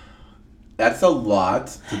 That's a lot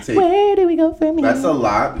to take. Where do we go from here? That's a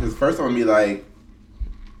lot because first I'm gonna be like,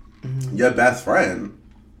 your best friend.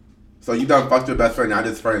 So you done fucked your best friend, not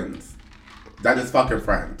just friends. Not just fucking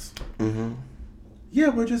friends. Mm-hmm. Yeah,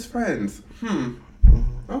 we're just friends.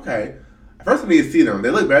 Okay. First I need to see them. They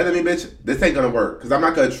look better than me, bitch. This ain't gonna work because I'm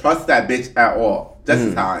not gonna trust that bitch at all. That's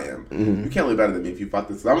just how I am. You can't look better than me if you fuck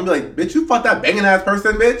this. So I'm gonna be like, bitch, you fuck that banging ass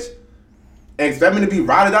person, bitch. And expect me to be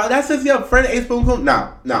rotted out. That's just your friend, Ace Boom Boom.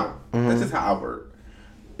 No. That's just how I work.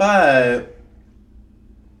 But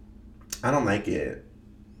I don't like it.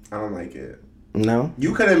 No?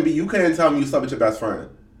 You couldn't tell me you slept with your best friend.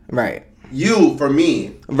 Right. You, for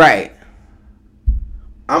me. Right.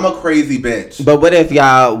 I'm a crazy bitch. But what if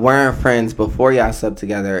y'all weren't friends before y'all slept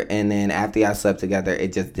together, and then after y'all slept together,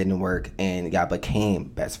 it just didn't work, and y'all became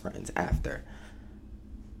best friends after?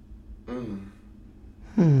 No,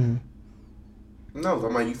 so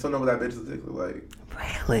I'm like, you still know what that bitch's dick look like.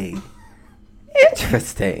 Really?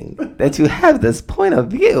 Interesting that you have this point of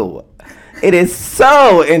view. It is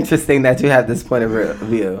so interesting that you have this point of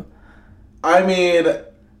view. I mean,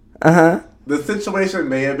 the situation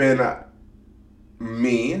may have been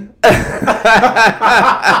me. I'm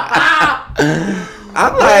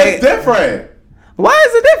like, it's different. Why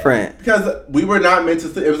is it different? Because we were not meant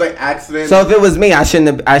to. It was like accident. So if it was me, I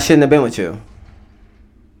shouldn't have been with you.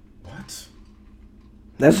 What?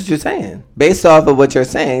 That's what you're saying. Based off of what you're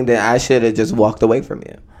saying, then I should have just walked away from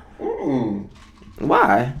you.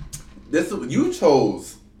 Why? This you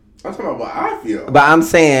chose. I'm talking about what I feel. But I'm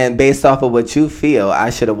saying, based off of what you feel,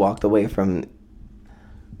 I should have walked away from.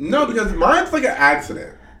 No, because mine's like an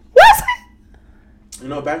accident. What's it? You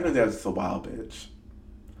know, back in the day, I was just a wild bitch.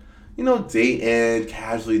 You know,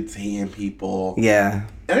 casually dating people. Yeah.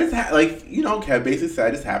 And it's like, you know, Kev basically said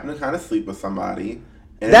I just happened to kind of sleep with somebody.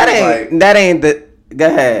 And that ain't the. Go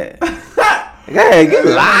ahead. Go ahead.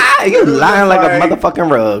 You lying like a motherfucking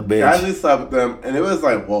rug, bitch. I just slept with them, and it was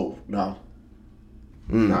like, whoa, no.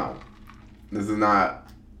 No. This is not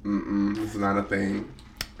a thing.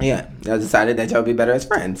 Yeah. Y'all decided that y'all be better as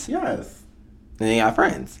friends. Yes. And y'all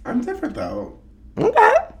friends. I'm different, though.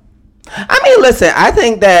 Okay. I mean, listen, I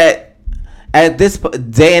think that at this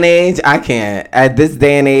day and age, I can't. At this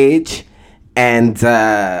day and age, and,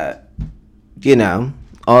 you know,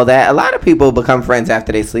 all that, a lot of people become friends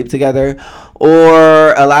after they sleep together,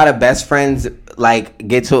 or a lot of best friends, like,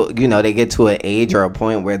 get to an age or a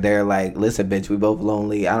point where they're like, listen, bitch, we both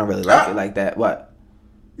lonely. I don't really like it like that. What?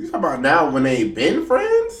 You talking about now when they been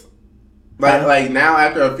friends? Like now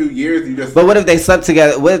after a few years, you just... But what if they slept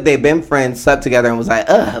together? What if they been friends, slept together, and was like,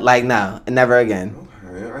 like, no, never again.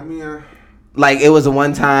 Okay, I mean... Like, it was a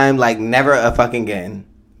one time, like, never a fucking again.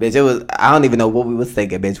 Bitch, it was... I don't even know what we was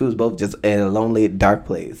thinking, bitch. We was both just in a lonely, dark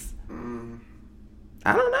place.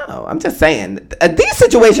 I don't know. I'm just saying. These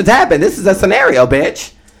situations happen. This is a scenario,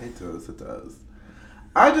 bitch. It does.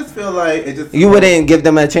 I just feel like it just... You wouldn't give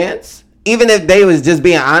them a chance? Even if they was just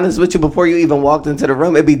being honest with you before you even walked into the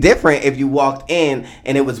room, it'd be different if you walked in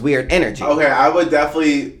and it was weird energy. Okay, I would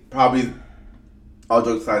definitely probably, all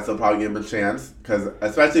jokes aside, still probably give him a chance. Because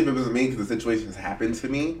especially if it was me, because the situation has happened to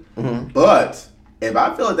me. Mm-hmm. But if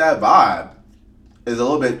I feel like that vibe is a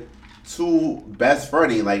little bit too best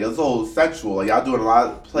friendly, like it's a little sexual, like y'all doing a lot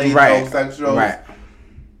of play sexual,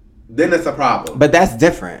 then it's a problem. But that's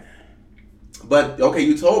different. But okay,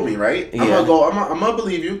 you told me, right? Yeah. I'm gonna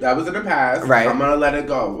believe you. That was in the past. Right. I'm gonna let it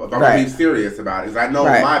go. If I'm gonna be serious about it, because I know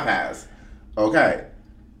my past. Okay.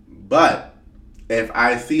 But if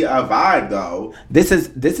I see a vibe though, this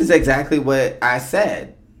is exactly what I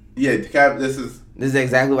said. Yeah, this is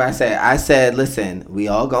exactly what I said. I said, listen, we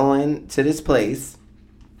all going to this place.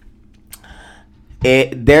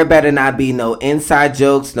 There better not be no inside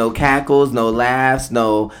jokes, no cackles, no laughs,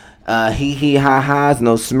 no hee ha ha's,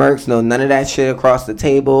 no smirks, no none of that shit across the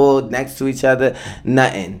table, next to each other,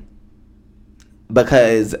 nothing.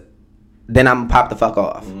 Because then I'm gonna pop the fuck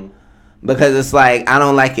off. Mm-hmm. Because it's like, I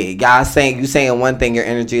don't like it. Y'all saying one thing, your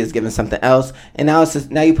energy is giving something else, and now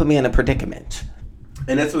you put me in a predicament.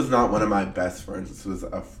 And this was not one of my best friends. This was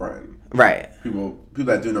a friend. Right. People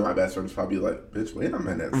that do know my best friends probably like, bitch, wait a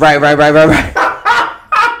minute. Right.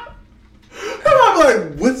 I'm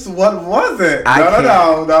like, which one was it?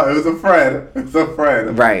 No. It was a friend. It's a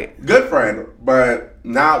friend. Right. Good friend, but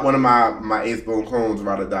not one of my ace bone clones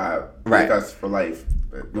about to die. Right. That's for life.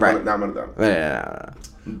 Right. Not one of them. No.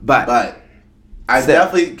 But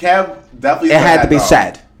Definitely. It had to be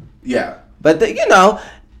said. Yeah. But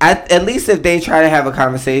at least if they try to have a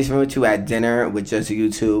conversation with you at dinner with just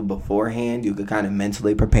you two beforehand, you could kind of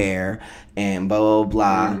mentally prepare and blah, blah,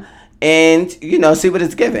 blah. And, see what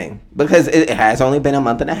it's giving. Because it has only been a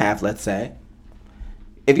month and a half, let's say.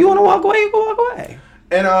 If you want to walk away, you can walk away.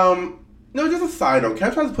 And, just a side note.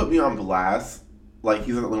 Kev tried to put me on blast. Like, he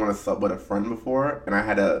doesn't really want to sub with a friend before. And I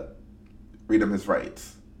had to read him his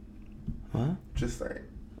rights. What? Just saying.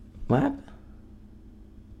 What happened?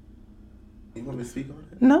 You want me to speak on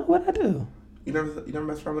it? No, what'd I do? You never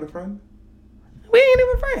messed around with a friend? We ain't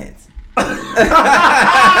even friends.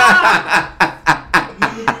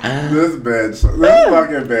 This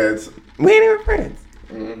fucking bitch. We ain't even friends.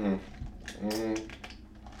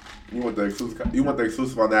 You want the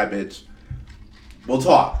exclusive on that bitch? We'll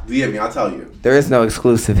talk. DM me. I'll tell you. There is no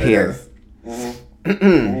exclusive here.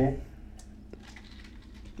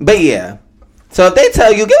 But yeah. So if they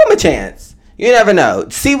tell you, give them a chance. You never know.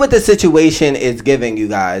 See what the situation is giving you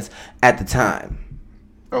guys at the time.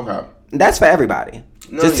 Okay. That's for everybody.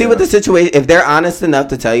 See what the situation. If they're honest enough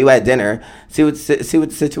to tell you at dinner, see what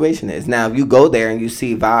the situation is. Now, if you go there and you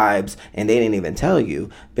see vibes and they didn't even tell you,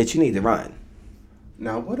 bitch, you need to run.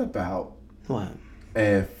 Now, what about what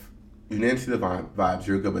if you didn't see the vibes?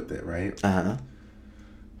 You're good with it, right?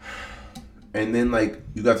 And then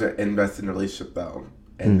you guys are invested in a relationship though,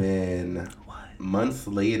 and then months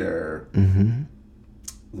later,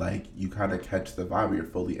 you kind of catch the vibe. You're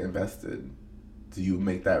fully invested. Do you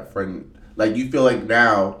make that friend? You feel like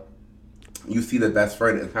now you see the best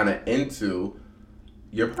friend is kind of into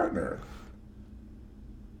your partner.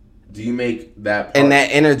 Do you make that and that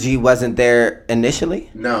energy wasn't there initially?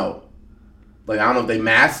 No. I don't know if they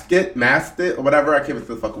masked it, or whatever. I can't even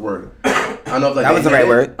say the fucking word. I don't know if that was the right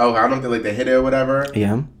word. Oh, I don't know if they hit it or whatever.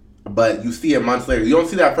 Yeah. But you see it months later. You don't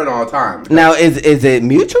see that friend all the time. Now, is it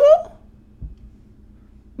mutual?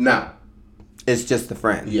 No. It's just the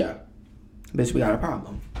friend. Yeah. Bitch, we got a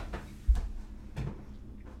problem.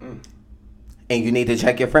 And you need to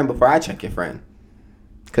check your friend before I check your friend.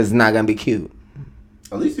 Because it's not going to be cute.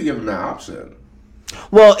 At least you give them that option.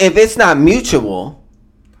 Well, if it's not mutual.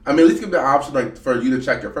 I mean, at least give them the option for you to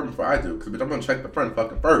check your friend before I do. Because I'm going to check the friend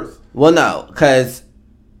fucking first. Well, no. Because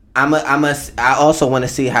I also want to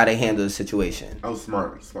see how they handle the situation. Oh,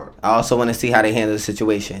 smart. I also want to see how they handle the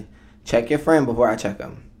situation. Check your friend before I check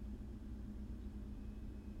them.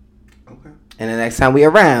 Okay. And the next time we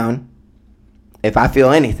around, if I feel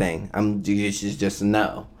anything, you should just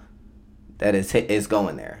know that it's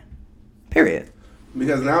going there. Period.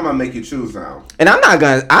 Because now I'm gonna make you choose now. And I'm not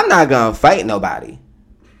gonna fight nobody.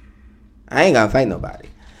 I ain't gonna fight nobody.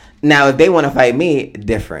 Now, if they want to fight me,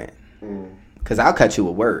 different. Cause I'll cut you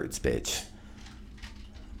with words, bitch.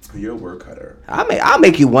 You're a word cutter. I'll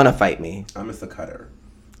make you want to fight me. I'm just a cutter.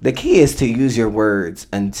 The key is to use your words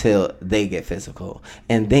until they get physical,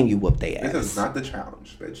 and then you whoop their ass. This is not the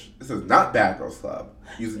challenge, bitch. This is not Bad Girls Club.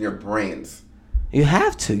 Using your brains. You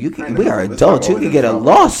have to. We are adults. You can get a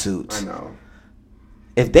lawsuit. I know.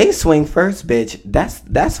 If they swing first, bitch,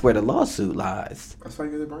 that's where the lawsuit lies. That's why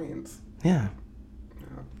you get the brains. Yeah.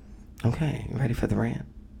 Okay, you ready for the rant?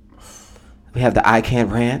 We have the I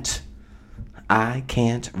Can't Rant. I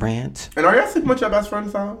Can't Rant. And are y'all sleeping with your best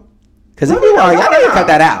friends now? Because if you are, y'all need to cut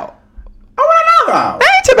that out. I want to know though.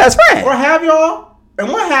 That ain't your best friend. Or have y'all? And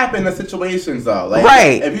what happened in situations though?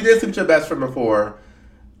 Right. If you did sleep with your best friend before,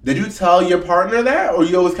 did you tell your partner that, or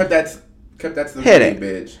you always kept that to the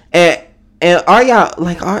bitch? And are y'all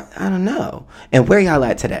I don't know. And where y'all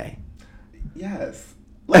at today? Yes.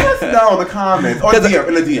 Let us know in the comments or in the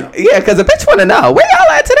DM. Yeah, because a bitch want to know where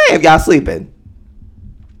y'all at today if y'all sleeping.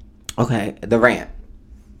 Okay, the rant.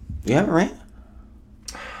 You have a rant?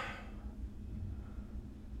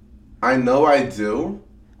 I know I do.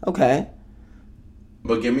 Okay.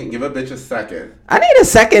 But give a bitch a second. I need a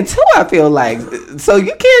second too, I feel like. So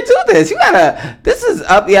you can't do this. This is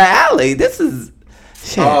up your alley. This is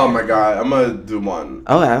shit. Oh my God. I'm going to do one.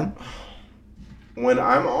 Okay. When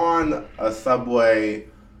I'm on a subway,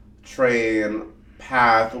 train,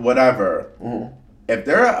 path, whatever, if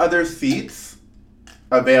there are other seats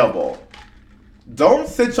available, don't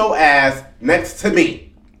sit your ass next to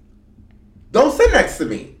me. Don't sit next to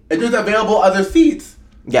me. If there's available other seats.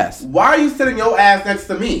 Yes. Why are you sitting your ass next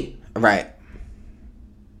to me? Right.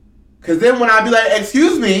 Because then when I be like,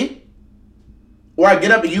 excuse me, or I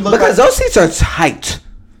get up and you look because those seats are tight.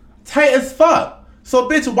 Tight as fuck. So,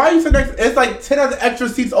 bitch, why you sit next? It's like 10 other extra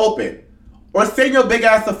seats open. Or stand your big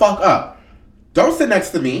ass the fuck up. Don't sit next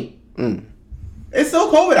to me. It's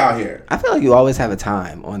so cold out here. I feel like you always have a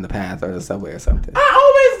time on the path or the subway or something. I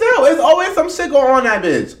always do. It's always some shit going on that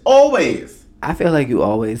bitch. Always. I feel like you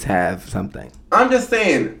always have something. I'm just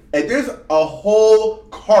saying, if there's a whole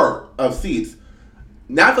cart of seats,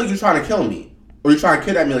 not like you're trying to kill me. Or you're trying to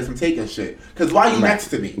kidnap me like some taking shit. Because why are you next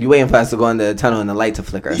to me? You waiting for us to go in the tunnel and the light to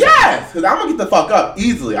flicker. Yes! Because I'm going to get the fuck up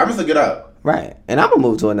easily. I'm just going to get up. Right. And I'm going to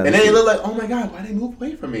move to another And then you look like, oh my God, why they move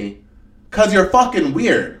away from me? Because you're fucking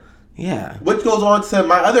weird. Yeah. Which goes on to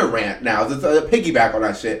my other rant now. It's a piggyback on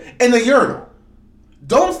that shit. In the urinal.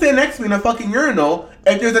 Don't stand next to me in a fucking urinal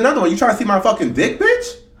if there's another one. You trying to see my fucking dick,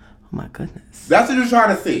 bitch? Oh my goodness. That's what you're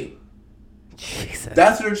trying to see. Jesus.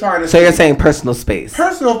 That's what you're trying to see. So you're saying personal space.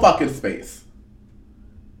 Personal fucking space.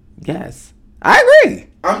 Yes. I agree.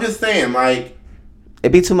 I'm just saying, like...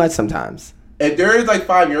 It'd be too much sometimes. If there is like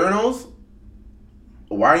 5 urinals,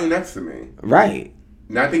 why are you next to me? Right.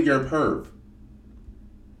 And I think you're a perv.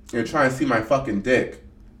 You're trying to see my fucking dick.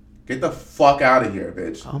 Get the fuck out of here,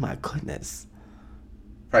 bitch. Oh my goodness.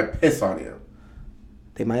 Probably piss on you.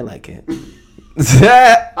 They might like it. You're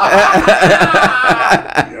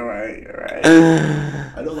right.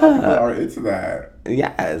 I know a lot of people are into that.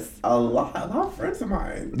 Yes. A lot of friends of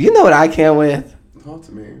mine. You know what I can't with? Talk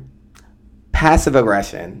to me. Passive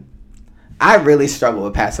aggression. I really struggle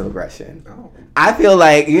with passive aggression. Oh. I feel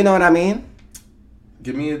like, you know what I mean?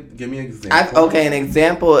 Give me an example. Okay, an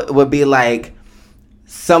example would be like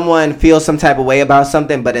someone feels some type of way about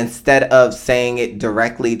something, but instead of saying it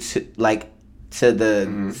directly to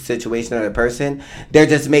the situation or the person, they're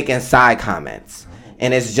just making side comments.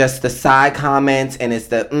 And it's just the side comments and it's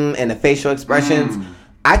the and the facial expressions.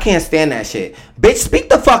 I can't stand that shit. Bitch, speak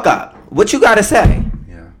the fuck up. What you gotta say?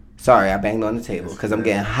 Yeah. Sorry, I banged on the table because I'm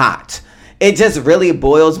getting hot. It just really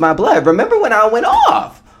boils my blood. Remember when I went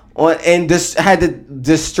off and had to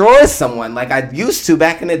destroy someone like I used to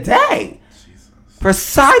back in the day? Jesus. For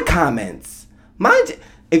side comments. Mind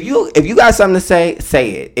you, if you got something to say, say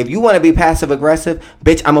it. If you want to be passive aggressive,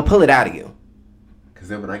 bitch, I'm gonna pull it out of you. Because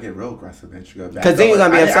then when I get real aggressive, bitch, you go back. Because then you're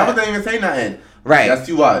gonna be upset. I wasn't even saying nothing. Right. Yes,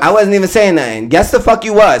 you was. I wasn't even saying nothing. Yes, the fuck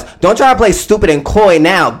you was. Don't try to play stupid and coy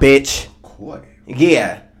now, bitch. Coy?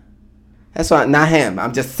 Yeah. That's why, not him.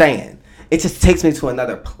 I'm just saying. It just takes me to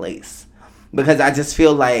another place. Because I just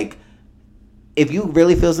feel like if you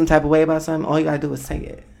really feel some type of way about something, all you gotta do is say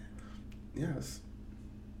it. Yes.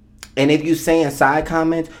 And if you saying side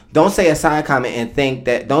comments, don't say a side comment and think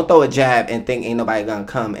that, don't throw a jab and think ain't nobody gonna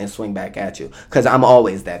come and swing back at you. Because I'm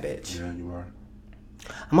always that bitch. Yeah, you are.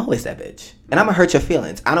 I'm always that bitch. And I'm gonna hurt your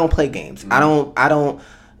feelings. I don't play games.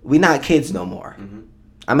 We not kids no more. I'm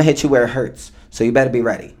gonna hit you where it hurts. So you better be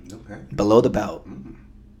ready. Okay. Below the belt.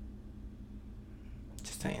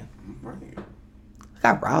 Just saying. Right. I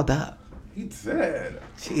got riled up. He did.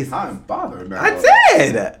 Jesus. I'm bothered now. I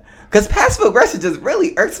did. Because passive aggression just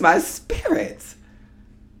really irks my spirits.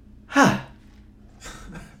 Huh.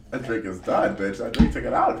 That drink is done, bitch. That drink took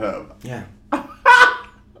it out of him. Yeah.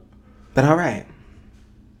 But all right.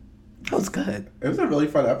 That was good. It was a really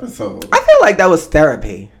fun episode. I feel like that was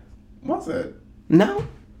therapy. Was it? No?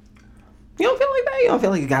 You don't feel like that? You don't feel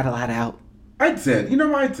like you got a lot out? I did. You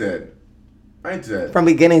know, I did. From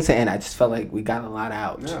beginning to end, I just felt like we got a lot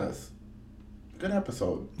out. Yes. Good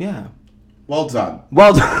episode. Yeah. Well done.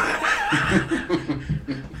 Well done.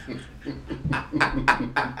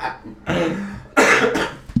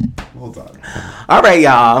 Well done. All right,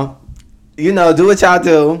 y'all. You know, do what y'all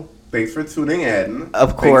do. Thanks for tuning in.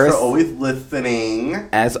 Of course. Thanks for always listening.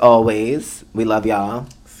 As always, we love y'all.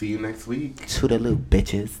 See you next week. Toodaloo,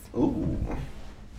 bitches. Ooh.